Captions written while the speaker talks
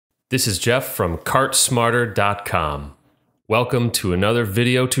This is Jeff from kartsmarter.com. Welcome to another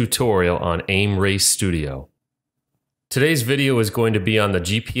video tutorial on Aim Race Studio. Today's video is going to be on the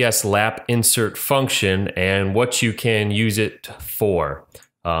GPS lap insert function and what you can use it for.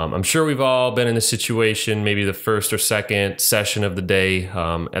 I'm sure we've all been in this situation, maybe the first or second session of the day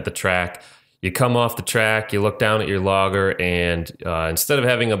at the track. You come off the track, you look down at your logger, and instead of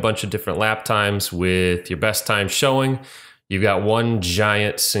having a bunch of different lap times with your best time showing, you've got one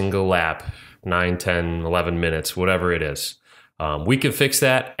giant single lap, 9, 10, 11 minutes, whatever it is. We can fix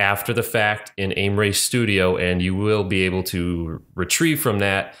that after the fact in Aim Race Studio, and you will be able to retrieve from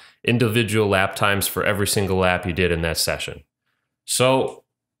that individual lap times for every single lap you did in that session. So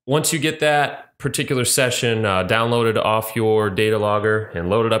once you get that particular session downloaded off your data logger and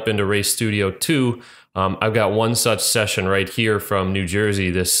loaded up into Race Studio 2, I've got one such session right here from New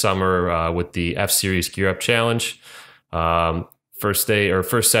Jersey this summer with the F-Series Gear Up Challenge. First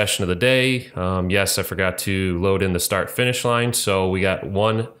session of the day. Yes, I forgot to load in the start finish line. So we got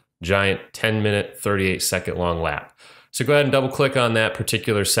one giant 10-minute, 38-second long lap. So go ahead and double click on that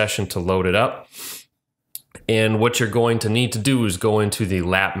particular session to load it up. And what you're going to need to do is go into the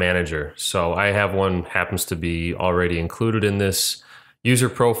lap manager. So I have one, happens to be already included in this user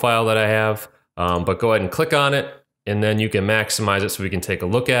profile that I have, but go ahead and click on it and then you can maximize it so we can take a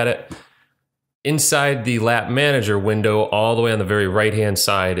look at it. Inside the lap manager window, all the way on the very right-hand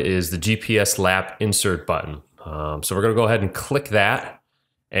side is the GPS lap insert button. So we're gonna go ahead and click that,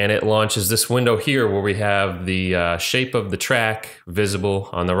 and it launches this window here where we have the shape of the track visible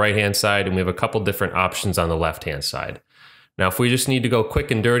on the right-hand side, and we have a couple different options on the left-hand side. Now, if we just need to go quick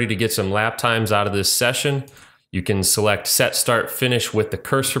and dirty to get some lap times out of this session, you can select Set Start Finish with the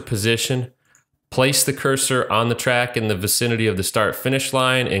cursor position, place the cursor on the track in the vicinity of the start finish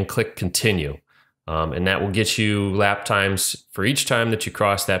line, and click Continue. And that will get you lap times for each time that you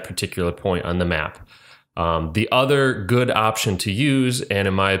cross that particular point on the map. The other good option to use, and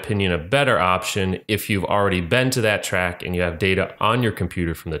in my opinion a better option if you've already been to that track and you have data on your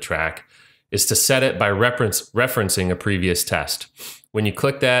computer from the track, is to set it by referencing a previous test. When you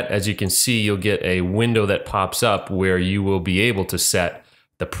click that, as you can see, you'll get a window that pops up where you will be able to set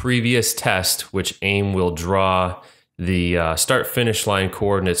the previous test, which AIM will draw the start finish line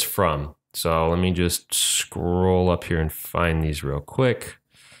coordinates from. So let me just scroll up here and find these real quick.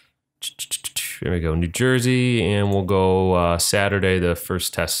 Here we go, New Jersey, and we'll go Saturday, the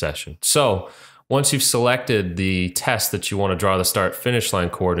first test session. So once you've selected the test that you want to draw the start finish line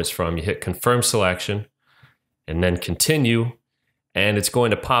coordinates from, you hit Confirm Selection and then Continue, and it's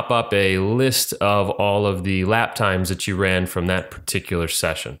going to pop up a list of all of the lap times that you ran from that particular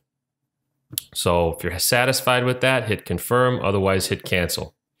session. So if you're satisfied with that, hit Confirm, otherwise hit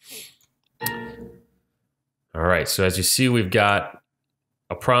Cancel. All right, so as you see, we've got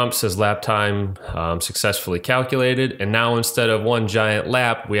a prompt says lap time successfully calculated. And now instead of one giant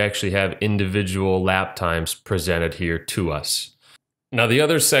lap, we actually have individual lap times presented here to us. Now, the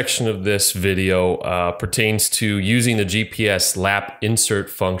other section of this video pertains to using the GPS lap insert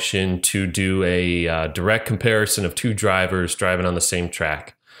function to do a direct comparison of two drivers driving on the same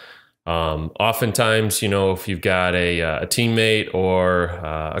track. Oftentimes, you know, if you've got a teammate or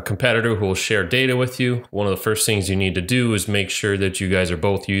a competitor who will share data with you, one of the first things you need to do is make sure that you guys are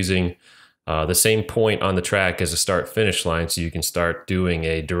both using the same point on the track as a start finish line so you can start doing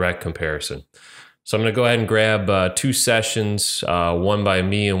a direct comparison. So I'm going to go ahead and grab two sessions, one by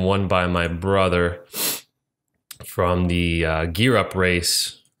me and one by my brother from the Gear Up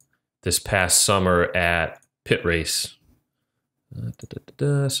race this past summer at Pit Race.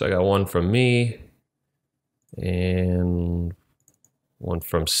 So I got one from me and one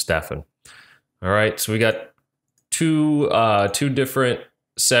from Stefan. All right, so we got two different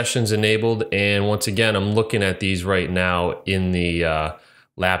sessions enabled, and once again, I'm looking at these right now in the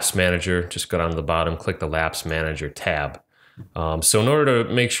Laps Manager. Just go down to the bottom, click the Laps Manager tab. So in order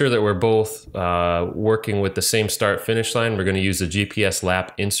to make sure that we're both working with the same start finish line, we're going to use the GPS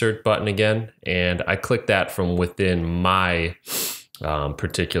lap insert button again, and I click that from within my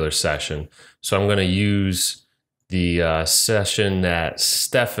particular session. So I'm going to use the session that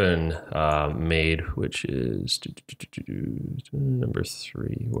Stefan made, which is number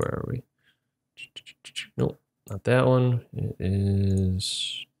 3. Where are we? Nope, not that one. It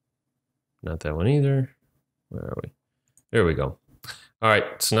is not that one either. Where are we? There we go. All right,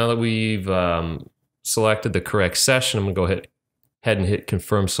 so now that we've selected the correct session, I'm gonna go ahead and hit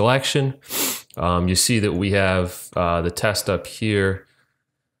Confirm Selection. You see that we have the test up here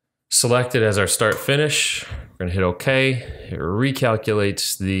selected as our start finish. We're gonna hit OK. It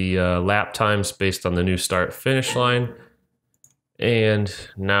recalculates the lap times based on the new start finish line. And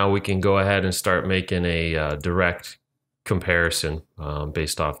now we can go ahead and start making a direct comparison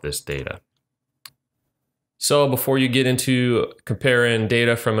based off this data. So before you get into comparing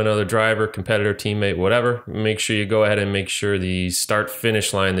data from another driver, competitor, teammate, whatever, make sure you go ahead and make sure the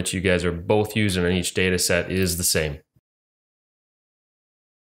start-finish line that you guys are both using on each data set is the same.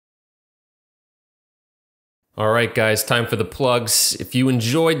 All right, guys, time for the plugs. If you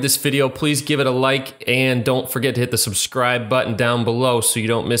enjoyed this video, please give it a like and don't forget to hit the subscribe button down below so you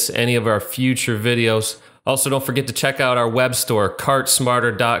don't miss any of our future videos. Also, don't forget to check out our web store,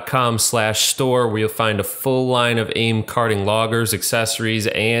 kartsmarter.com/store, where you'll find a full line of AIM karting loggers, accessories,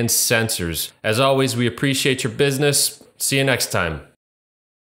 and sensors. As always, we appreciate your business. See you next time.